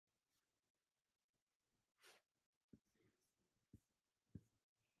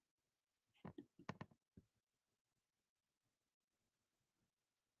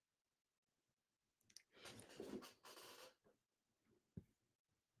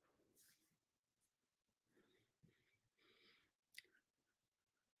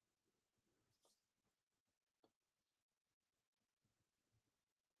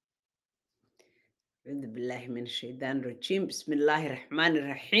أعوذ بالله من الشيطان الرجيم بسم الله الرحمن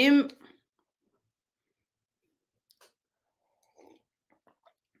الرحيم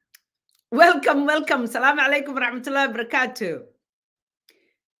Welcome. Salam alaikum wa rahmatullahi wa barakatuh.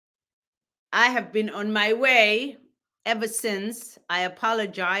 I have been on my way ever since. I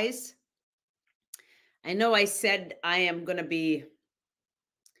apologize. I know I said I am going to be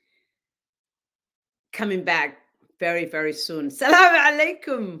coming back very, very soon. Salam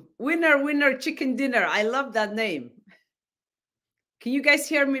alaikum. Winner, chicken dinner. I love that name. Can you guys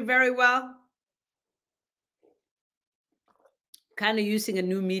hear me very well? Kind of using a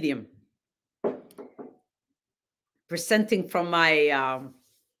new medium. Presenting from my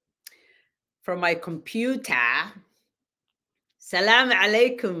computer. Salam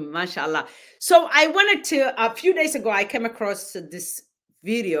alaikum, mashallah. So I wanted to, a few days ago, I came across this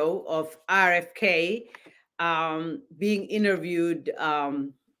video of RFK being interviewed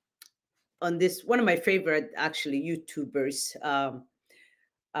on this, one of my favorite, actually, YouTubers,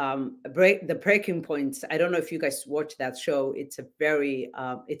 the Breaking Points. I don't know if you guys watch that show. It's a very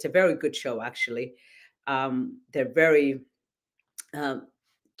good show, actually. They're very,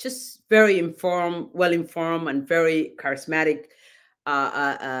 just very well-informed and very charismatic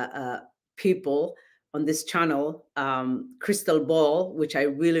people on this channel. Crystal Ball, which I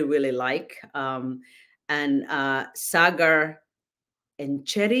really, really like, and Sagar and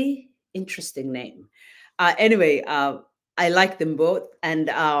Cherry, interesting name. Anyway, I like them both, and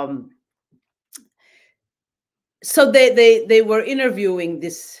so they were interviewing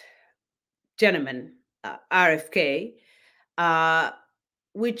this gentleman, RFK,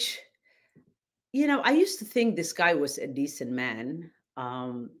 which, you know, I used to think this guy was a decent man.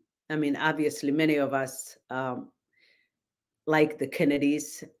 I mean, obviously, many of us like the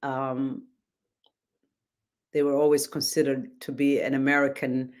Kennedys. They were always considered to be an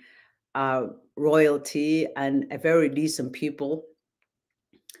American royalty and a very decent people.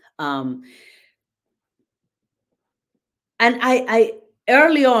 And I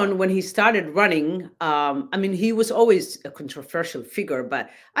early on when he started running, I mean, he was always a controversial figure, but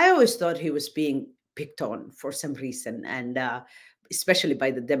I always thought he was being picked on for some reason, and especially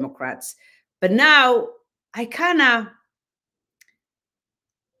by the Democrats. But now I kind of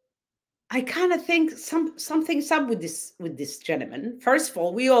think something's up with this gentleman. First of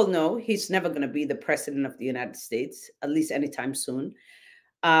all, we all know he's never going to be the president of the United States, at least anytime soon.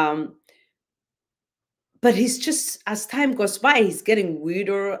 But he's just, as time goes by, he's getting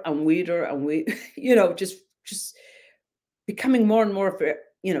weirder and weirder and weird, you know, just becoming more and more,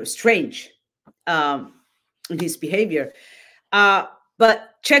 you know, strange in his behavior.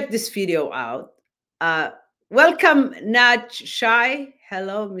 But check this video out. Welcome, Nat Shai.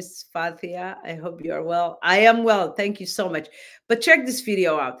 Hello, Miss Fathia. I hope you are well. I am well. Thank you so much. But check this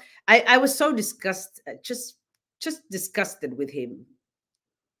video out. I was so disgusted, just disgusted with him.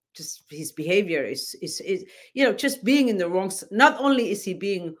 Just his behavior is, you know, just being in the wrong. Not only is he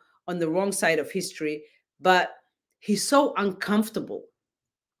being on the wrong side of history, but he's so uncomfortable.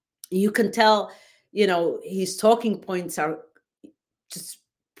 You can tell, you know, his talking points are just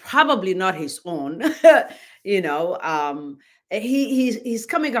probably not his own. You know, he's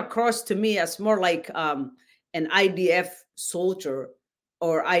coming across to me as more like an IDF soldier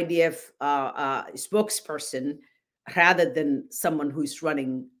or IDF spokesperson, rather than someone who's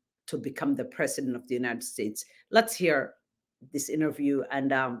running to become the president of the United States. Let's hear this interview,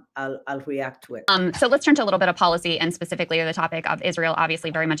 and I'll react to it. So let's turn to a little bit of policy, and specifically the topic of Israel,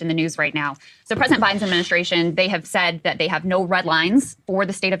 obviously very much in the news right now. So President Biden's administration, they have said that they have no red lines for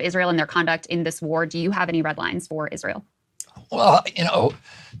the state of Israel and their conduct in this war. Do you have any red lines for Israel? Well, you know,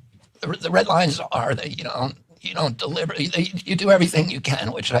 the red lines are that, you know, you don't deliver, you do everything you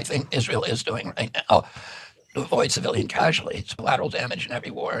can, which I think Israel is doing right now, to avoid civilian casualties, collateral damage in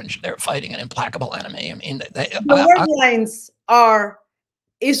every war, and they're fighting an implacable enemy. I mean, the red lines are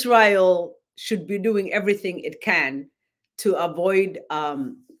Israel should be doing everything it can to avoid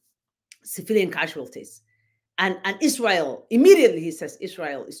civilian casualties, and Israel immediately, he says,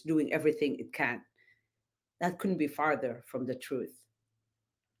 Israel is doing everything it can. That couldn't be farther from the truth.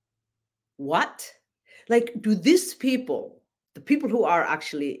 What? Like, do these people, the people who are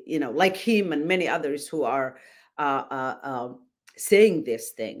actually, you know, like him and many others who are saying these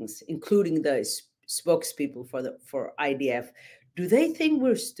things, including the spokespeople for IDF, do they think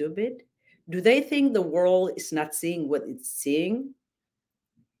we're stupid? Do they think the world is not seeing what it's seeing?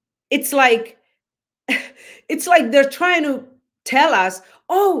 It's like they're trying to tell us,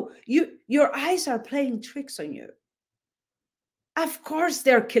 oh, your eyes are playing tricks on you. Of course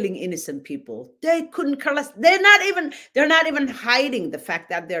they're killing innocent people. They couldn't care less. They're not even hiding the fact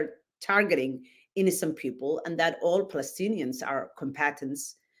that they're targeting innocent people, and that all Palestinians are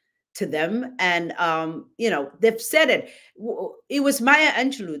combatants to them. And they've said it. It was Maya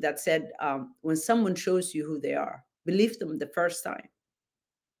Angelou that said, when someone shows you who they are, believe them the first time.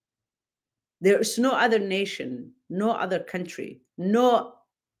 There is no other nation, no other country, no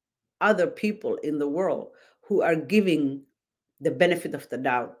other people in the world who are giving the benefit of the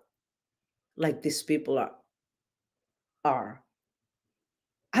doubt like these people are.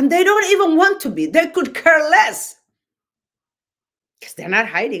 And they don't even want to be. They could care less because they're not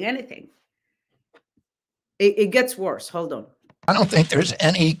hiding anything. It gets worse. Hold on. I don't think there's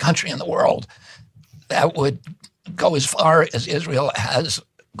any country in the world that would go as far as Israel has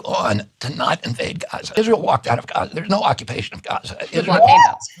gone to not invade Gaza. Israel walked out of Gaza. There's no occupation of Gaza.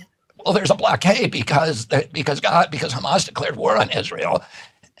 Well, there's a blockade because Hamas declared war on Israel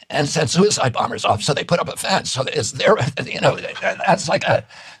and sent suicide bombers off. So they put up a fence. So it's there. That's like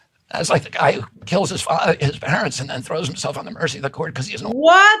the guy who kills his parents and then throws himself on the mercy of the court because he isn't.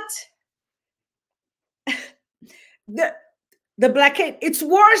 What? The blockade. It's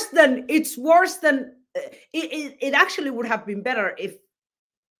worse than. It actually would have been better if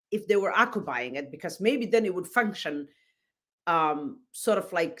they were occupying it, because maybe then it would function sort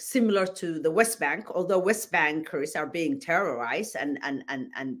of like similar to the West Bank, although West Bankers are being terrorized and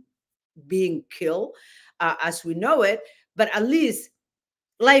being killed as we know it. But at least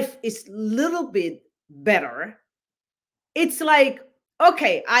life is a little bit better. It's like,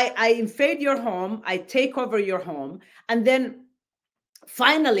 okay, I invade your home, I take over your home, and then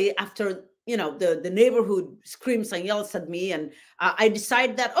finally, after the neighborhood screams and yells at me, and I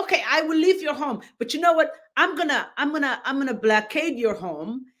decide that, okay, I will leave your home, but you know what? I'm gonna blockade your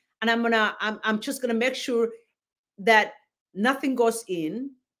home, and I'm just gonna make sure that nothing goes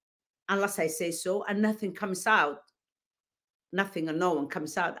in unless I say so, and nothing comes out. Nothing and no one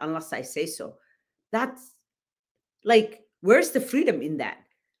comes out unless I say so. That's like, where's the freedom in that?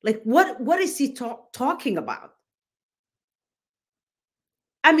 Like, what is he talking about?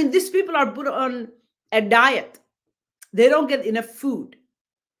 I mean, these people are put on a diet. They don't get enough food.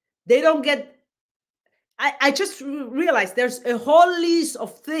 They don't get, I just realized there's a whole list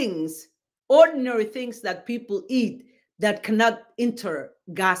of things, ordinary things that people eat that cannot enter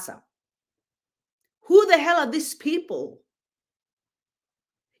Gaza. Who the hell are these people?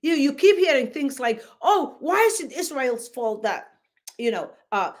 You keep hearing things like, oh, why is it Israel's fault that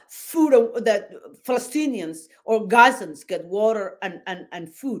food, that Palestinians or Gazans get water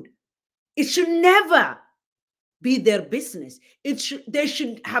and food? It should never be their business. They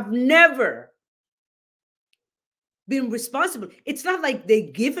should have never been responsible. It's not like they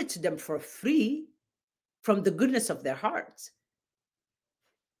give it to them for free from the goodness of their hearts.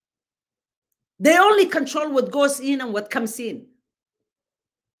 They only control what goes in and what comes in.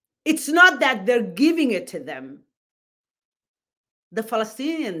 It's not that they're giving it to them. The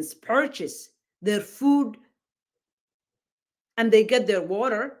Palestinians purchase their food and they get their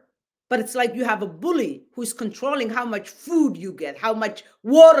water, but it's like you have a bully who's controlling how much food you get, how much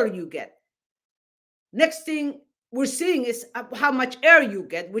water you get. Next thing we're seeing is how much air you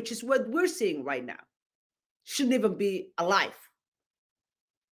get, which is what we're seeing right now. Shouldn't even be alive.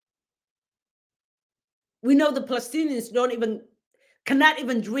 We know the Palestinians cannot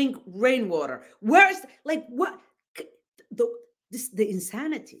even drink rainwater. Where's, like, what? The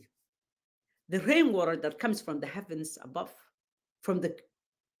insanity. The rainwater that comes from the heavens above, from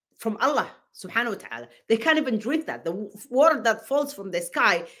Allah subhanahu wa ta'ala. They can't even drink that. The water that falls from the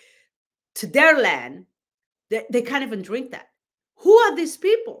sky to their land, they can't even drink that. Who are these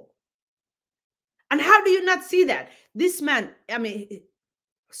people? And how do you not see that? This man, I mean,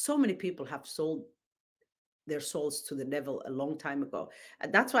 so many people have sold their souls to the devil a long time ago.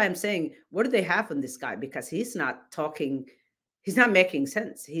 And that's why I'm saying, what do they have in this guy? Because he's not talking, he's not making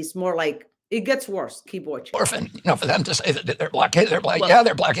sense. He's more like, it gets worse. Keep watching. Orphan, for them to say that they're blockaded, they're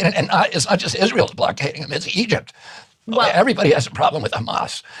blockaded. And it's not just Israel that's blockading them, it's Egypt. Well, everybody has a problem with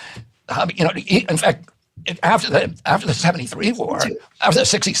Hamas. In fact, after the 73 war, after the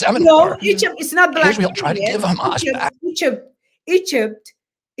 67 war, Egypt is not blockading. Israel tried to give Hamas back. Egypt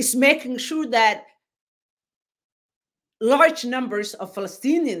is making sure that large numbers of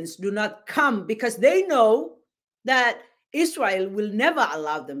Palestinians do not come, because they know that Israel will never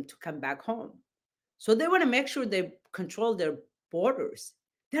allow them to come back home. So they want to make sure they control their borders.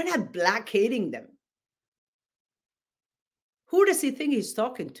 They're not blockading them. Who does he think he's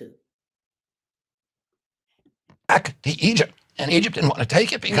talking to? Back to Egypt. And Egypt didn't want to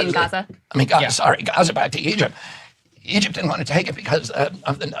take it because Gaza. Gaza back to Egypt. Egypt didn't want to take it because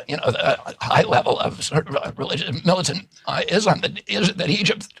of the the high level of sort of religious militant Islam that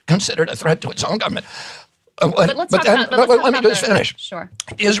Egypt considered a threat to its own government. But Let me just finish. Sure.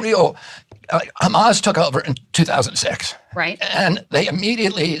 Israel, Hamas took over in 2006. Right. And they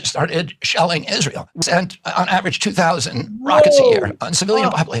immediately started shelling Israel. Sent on average 2,000 rockets a year on civilian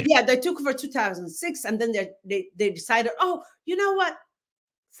population. Yeah, they took over 2006, and then they decided, oh, you know what?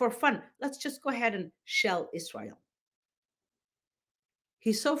 For fun, let's just go ahead and shell Israel.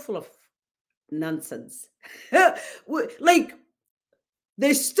 He's so full of nonsense. Like,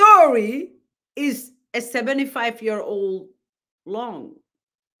 the story is a 75-year-old long,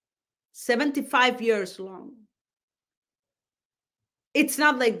 75 years long. It's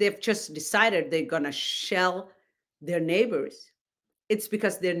not like they've just decided they're going to shell their neighbors. It's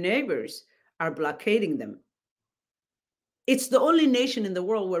because their neighbors are blockading them. It's the only nation in the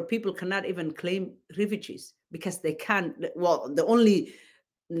world where people cannot even claim refugees because they can't. Well, the only,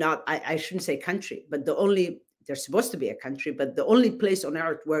 not, I shouldn't say country, but the only, they're supposed to be a country, but the only place on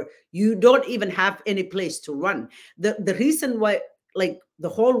earth where you don't even have any place to run. The reason why, like, the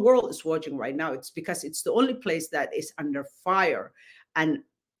whole world is watching right now, it's because it's the only place that is under fire and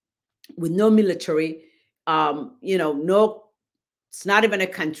with no military, no, it's not even a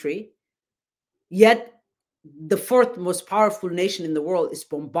country. Yet the fourth most powerful nation in the world is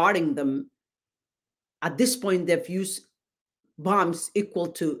bombarding them. At this point, they've used bombs equal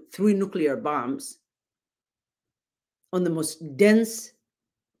to 3 nuclear bombs on the most dense,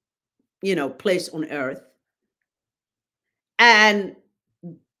 place on earth. And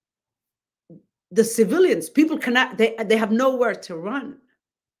the civilians, people cannot, they have nowhere to run.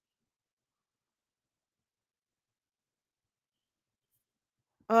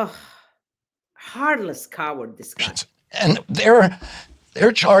 Oh, heartless coward, this guy. And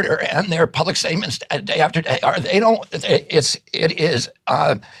their charter and their public statements day after day are,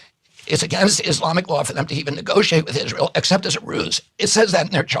 it's against Islamic law for them to even negotiate with Israel, except as a ruse. It says that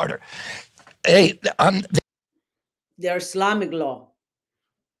in their charter. Their Islamic law.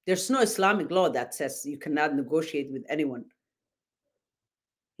 There's no Islamic law that says you cannot negotiate with anyone.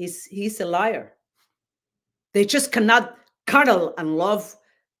 He's a liar. They just cannot cuddle and love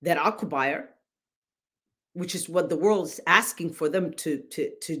their occupier, which is what the world is asking for them to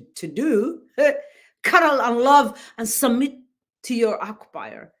do. Cuddle and love and submit to your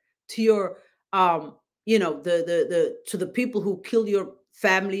occupier, to your to the people who kill your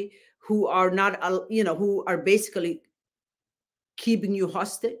family, who are not who are basically keeping you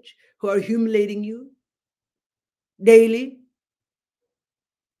hostage, who are humiliating you daily.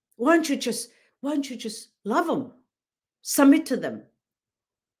 Why don't you just love them, submit to them?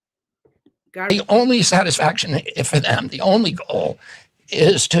 The only satisfaction for them, the only goal,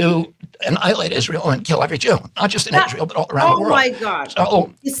 is to annihilate Israel and kill every Jew, not just in Israel, but all around the world. Oh my God.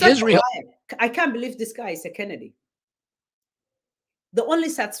 So Israel, I can't believe this guy is a Kennedy. The only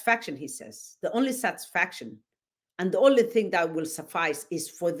satisfaction, he says, the only satisfaction and the only thing that will suffice is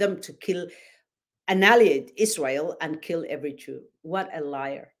for them to annihilate Israel and kill every Jew. What a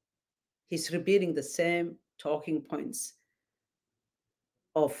liar. He's repeating the same talking points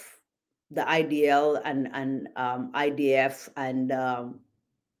of the IDL and IDF and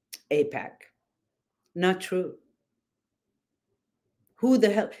AIPAC. Not true. Who the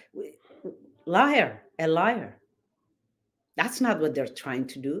hell? Liar, a liar. That's not what they're trying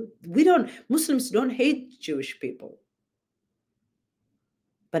to do. Muslims don't hate Jewish people.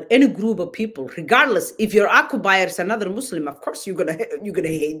 But any group of people, regardless, if your occupier is another Muslim, of course you're gonna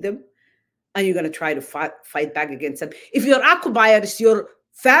hate them and you're gonna try to fight back against them. If your occupier is your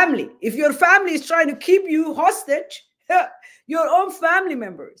family, if your family is trying to keep you hostage, your own family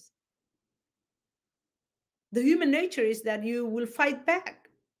members, the human nature is that you will fight back.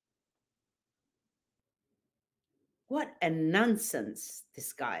 What a nonsense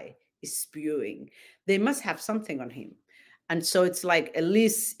this guy is spewing. They must have something on him. And so it's like a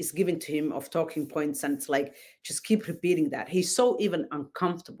list is given to him of talking points, and it's like, just keep repeating that. He's so even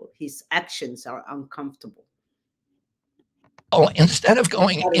uncomfortable. His actions are uncomfortable. Oh, instead of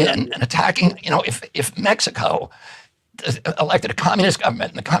going in and attacking, if Mexico elected a communist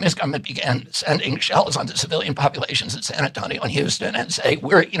government and the communist government began sending shells onto civilian populations in San Antonio and Houston and say,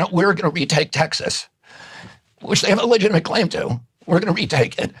 we're going to retake Texas, which they have a legitimate claim to, we're going to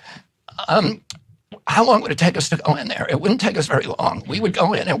retake it. How long would it take us to go in there? It wouldn't take us very long. We would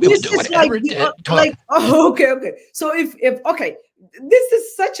go in and we would do whatever it did. Okay. So if this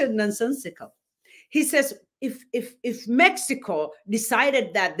is such a nonsensical. He says if Mexico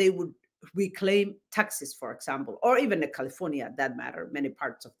decided that they would reclaim Texas, for example, or even California, that matter. Many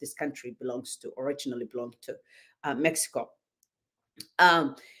parts of this country originally belonged to Mexico.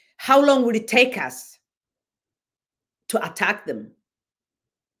 How long would it take us to attack them?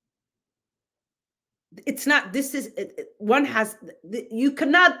 It's not, this is, one has, you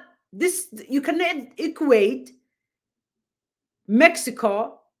cannot equate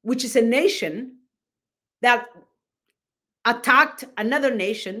Mexico, which is a nation that attacked another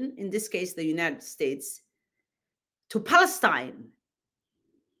nation, in this case, the United States, to Palestine,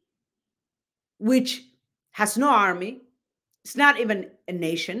 which has no army. It's not even a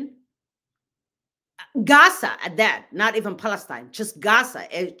nation. Gaza at that, not even Palestine, just Gaza,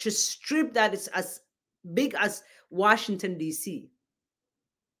 just strip that is as big as Washington, D.C.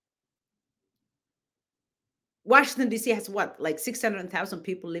 Washington, D.C. has what, like 600,000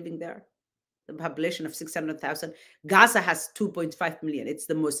 people living there? The population of 600,000. Gaza has 2.5 million. It's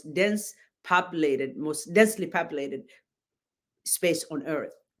the most densely populated space on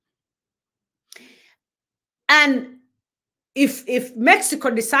earth. And if Mexico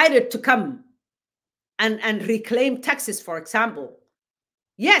decided to come and reclaim Texas, for example,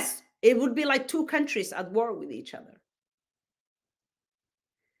 yes, it would be like two countries at war with each other.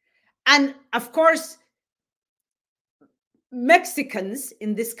 And of course, Mexicans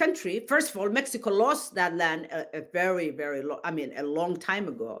in this country, first of all, Mexico lost that land a very, very long, a long time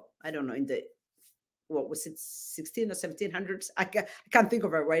ago. I don't know, in the, what was it, 16 or 1700s? I can't think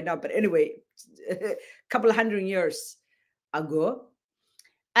of it right now, but anyway, a couple of hundred years ago.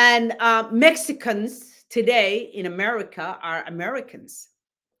 And Mexicans today in America are Americans.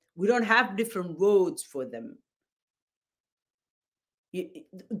 We don't have different roads for them.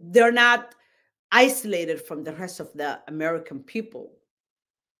 They're not isolated from the rest of the American people.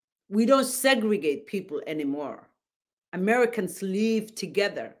 We don't segregate people anymore. Americans live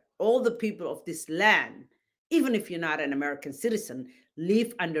together. All the people of this land, even if you're not an American citizen,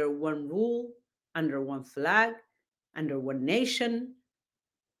 live under one rule, under one flag, under one nation,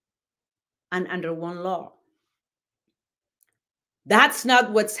 and under one law. That's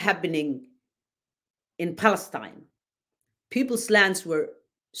not what's happening in Palestine. People's lands were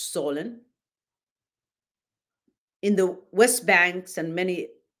stolen. In the West Banks and many,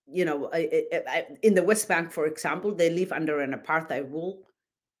 in the West Bank, for example, they live under an apartheid rule.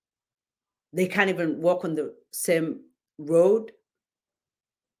 They can't even walk on the same road.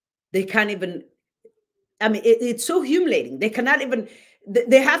 They can't even, it's so humiliating. They cannot even,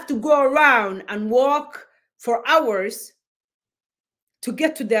 they have to go around and walk for hours to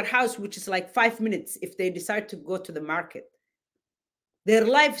get to their house, which is like 5 minutes if they decide to go to the market. Their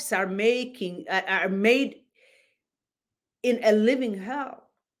lives are made in a living hell.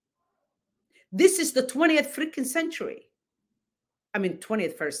 This is the 20th freaking century.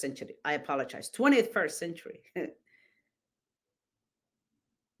 21st century. I apologize. 21st century.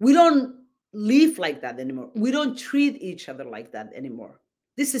 We don't live like that anymore. We don't treat each other like that anymore.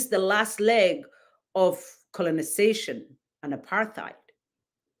 This is the last leg of colonization and apartheid.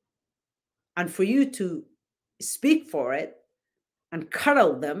 And for you to speak for it and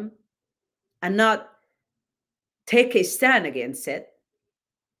cuddle them and not take a stand against it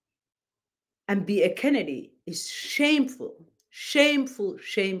and be a Kennedy is shameful, shameful,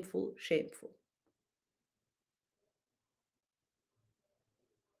 shameful, shameful.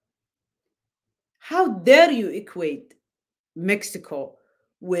 How dare you equate Mexico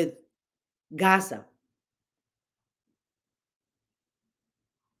with Gaza?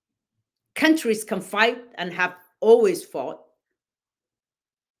 Countries can fight and have always fought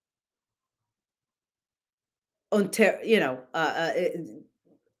on,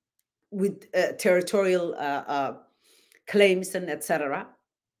 with territorial claims and etc.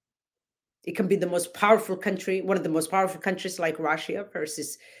 It can be the most powerful country, one of the most powerful countries like Russia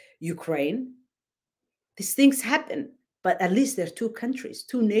versus Ukraine. These things happen, but at least there are two countries,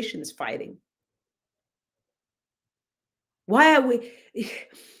 two nations fighting. Why are we?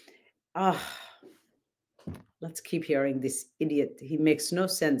 Let's keep hearing this idiot. He makes no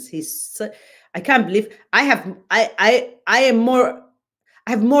sense. I can't believe I have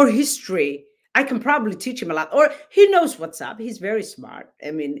more history. I can probably teach him a lot, or he knows what's up. He's very smart.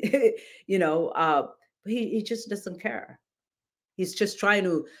 He just doesn't care. He's just trying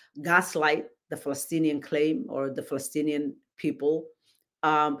to gaslight the Palestinian claim or the Palestinian people.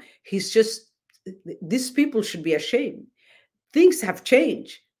 These people should be ashamed. Things have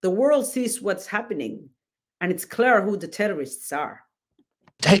changed. The world sees what's happening, and it's clear who the terrorists are.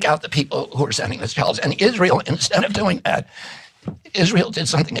 Take out the people who are sending the shells. And Israel, instead of doing that, Israel did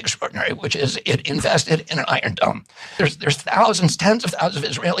something extraordinary, which is it invested in an Iron Dome. There's thousands, tens of thousands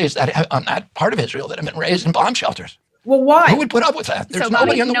of Israelis that have, on that part of Israel that have been raised in bomb shelters. Well, why? Who would put up with that? There's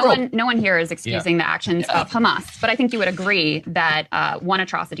nobody in the world. No one here is excusing the actions of Hamas, but I think you would agree that one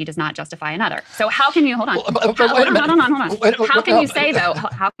atrocity does not justify another. So how can you, hold on. Hold on. How can you say, though,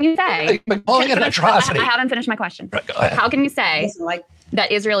 how can you say, calling it an atrocity. I haven't finished my question. How can you say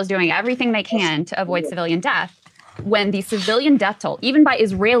that Israel is doing everything they can to avoid civilian death when the civilian death toll, even by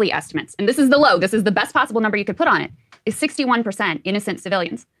Israeli estimates, and this is the low, this is the best possible number you could put on it, is 61% innocent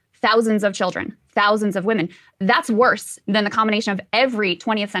civilians? Thousands of children, thousands of women. That's worse than the combination of every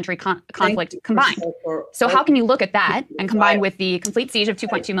 20th century conflict combined. So how can you look at that and combine with the complete siege of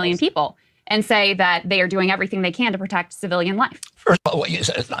 2.2 million people and say that they are doing everything they can to protect civilian life? First of all, what you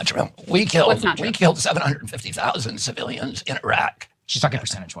said is not true. We killed 750,000 civilians in Iraq. She's talking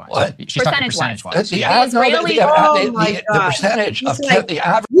percentage-wise. What? She's talking percentage-wise. The percentage of the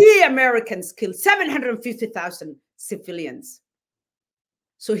average. We Americans killed 750,000 civilians.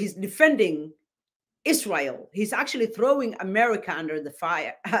 So he's defending Israel. He's actually throwing America under the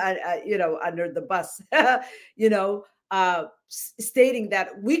fire, under the bus, stating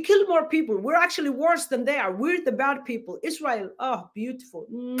that we kill more people. We're actually worse than they are. We're the bad people. Israel, oh, beautiful.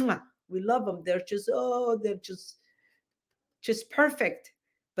 We love them. They're just perfect.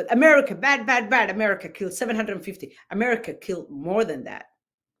 But America, bad, bad, bad. America killed 750. America killed more than that.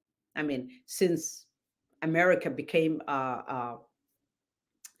 I mean, since America became an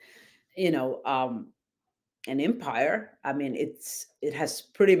empire. I mean, it has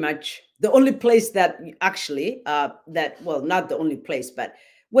pretty much the only place that actually not the only place, but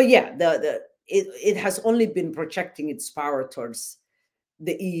it has only been projecting its power towards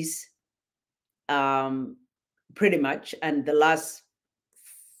the east, pretty much, and the last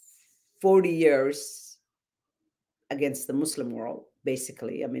 40 years against the Muslim world,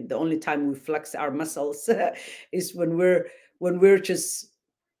 basically. I mean, the only time we flex our muscles is when we're just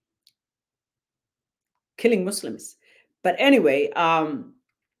killing Muslims. But anyway,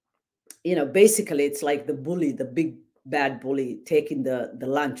 basically it's like the bully, the big bad bully, taking the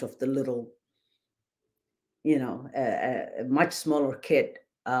lunch of the little, a much smaller kid,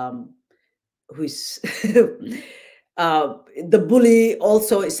 who's the bully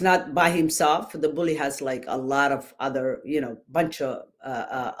also is not by himself. The bully has like a lot of other, bunch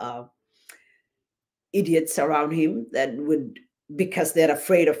of idiots around him that would, because they're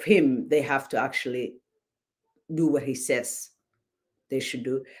afraid of him, they have to actually do what he says they should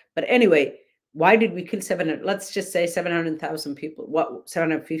do. But anyway, why did we kill 700? Let's just say 700,000 people. What,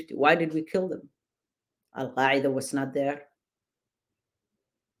 750? Why did we kill them? Al-Qaeda was not there.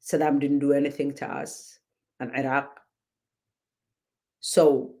 Saddam didn't do anything to us in Iraq.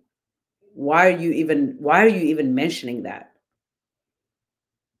 So why are you even mentioning that?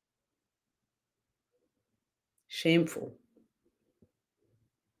 Shameful.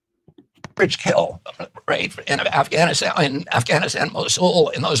 Average kill rate in Afghanistan, Mosul,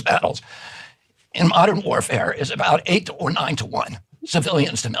 in those battles, in modern warfare is about 8 or 9 to 1,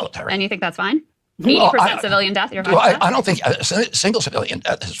 civilians to military. And you think that's fine? 80% civilian death? You're fine? I don't think a single civilian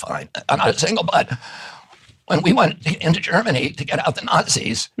death is fine. Not a single, but when we went into Germany to get out the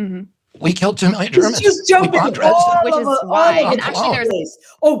Nazis, we killed 2 million Germans. We bombed Dresden. Which is why, and actually there's...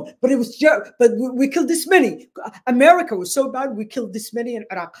 but we killed this many. America was so bad, we killed this many in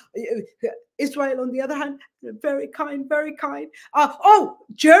Iraq. Israel, on the other hand, very kind, very kind.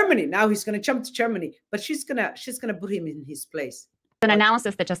 Germany, now he's going to jump to Germany, but she's gonna put him in his place. An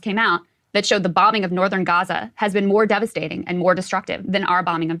analysis that just came out that showed the bombing of northern Gaza has been more devastating and more destructive than our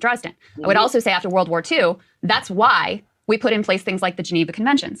bombing of Dresden. I would also say after World War II, that's why we put in place things like the Geneva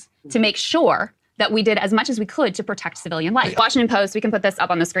Conventions to make sure that we did as much as we could to protect civilian life. Washington Post, we can put this up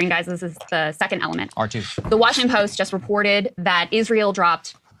on the screen, guys. This is the second element. R2. The Washington Post just reported that Israel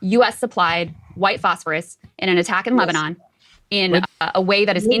dropped U.S.-supplied white phosphorus in an attack in Lebanon in a way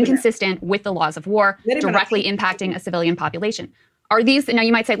that is inconsistent with the laws of war, directly impacting a civilian population. Are these, now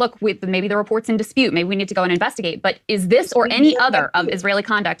you might say, look, maybe the report's in dispute, maybe we need to go and investigate, but is this or any other of Israeli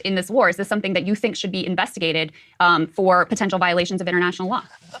conduct in this war, is this something that you think should be investigated for potential violations of international law?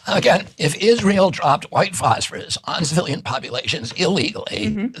 Again, if Israel dropped white phosphorus on civilian populations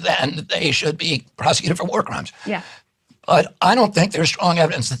illegally, then they should be prosecuted for war crimes. Yeah. But I don't think there's strong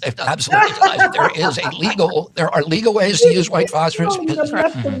evidence that they've done absolutely denied it. There are legal ways to use white phosphorus.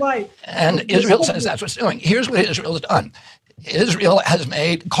 And Israel says that's what's doing. Here's what Israel has done. Israel has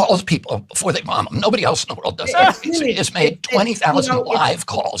calls people before they bomb them. Nobody else in the world does that. It's made 20,000 live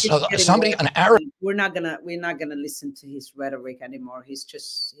calls. So somebody, an Arab. We're not gonna listen to his rhetoric anymore. He's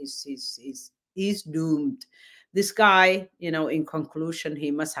He's doomed. This guy, in conclusion,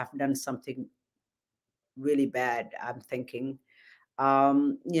 he must have done something really bad, I'm thinking.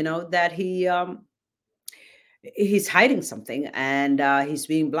 That he's hiding something, and he's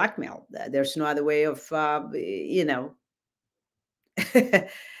being blackmailed. There's no other way of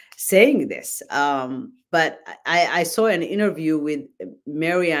saying this. But I saw an interview with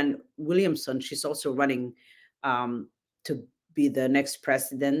Marianne Williamson. She's also running to be the next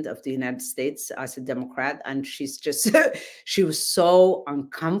president of the United States as a Democrat. And she's just, she was so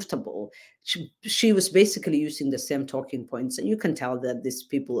uncomfortable. She was basically using the same talking points. And you can tell that these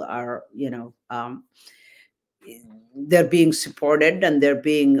people are, they're being supported, and they're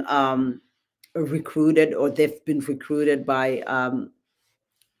being recruited, or they've been recruited by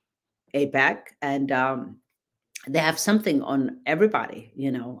APAC, and they have something on everybody,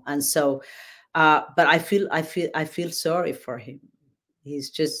 and so but I feel sorry for him. He's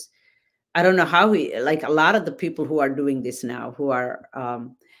just, I don't know how he, like a lot of the people who are doing this now, who are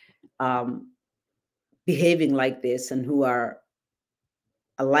behaving like this, and who are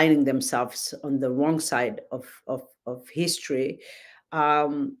aligning themselves on the wrong side of history.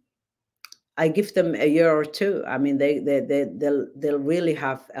 I give them a year or two. I mean, they'll really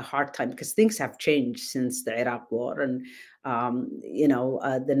have a hard time, because things have changed since the Iraq War, and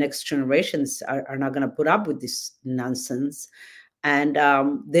the next generations are not going to put up with this nonsense, and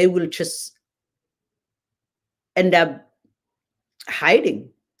they will just end up hiding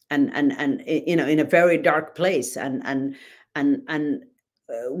and in a very dark place, and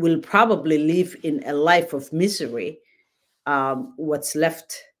will probably live in a life of misery. What's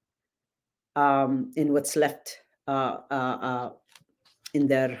left. In what's left in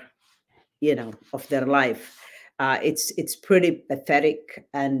their, of their life. It's pretty pathetic,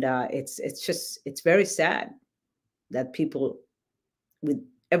 and it's very sad that people, with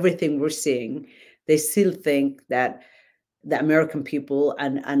everything we're seeing, they still think that the American people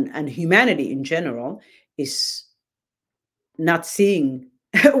and humanity in general is not seeing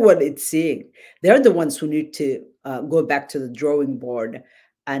what it's seeing. They're the ones who need to go back to the drawing board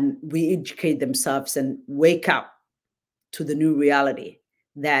and re-educate themselves and wake up to the new reality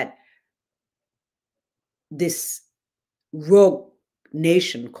that this rogue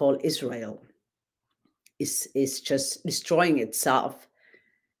nation called Israel is just destroying itself,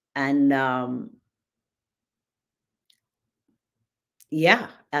 and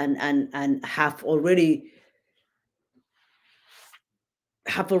and have already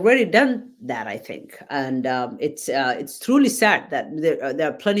done that, I think. And it's truly sad that there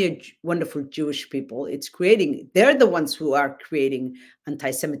are plenty of wonderful Jewish people. They're the ones who are creating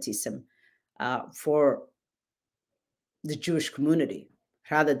anti-Semitism for the Jewish community,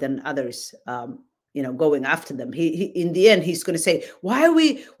 rather than others, going after them. He in the end, he's going to say, why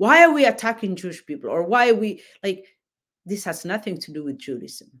are we attacking Jewish people? Or why are we, like, this has nothing to do with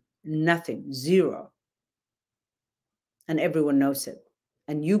Judaism. Nothing, zero. And everyone knows it.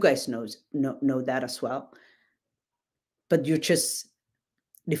 And you guys know that as well. But you're just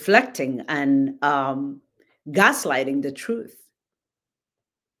deflecting and gaslighting the truth.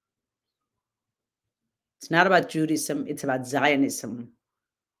 It's not about Judaism. It's about Zionism.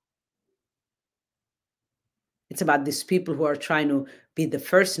 It's about these people who are trying to be the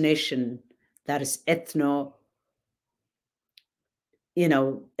first nation that is ethnically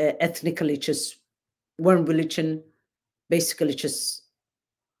just one religion, basically just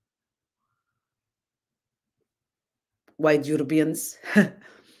white Europeans.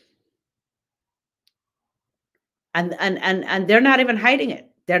 and they're not even hiding it.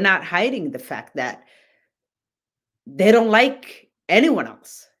 They're not hiding the fact that they don't like anyone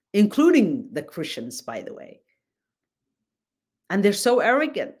else, including the Christians, by the way. And they're so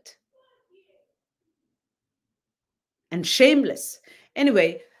arrogant and shameless.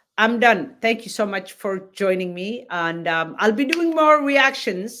 Anyway, I'm done. Thank you so much for joining me. And I'll be doing more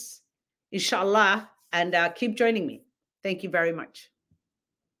reactions, inshallah, and keep joining me. Thank you very much.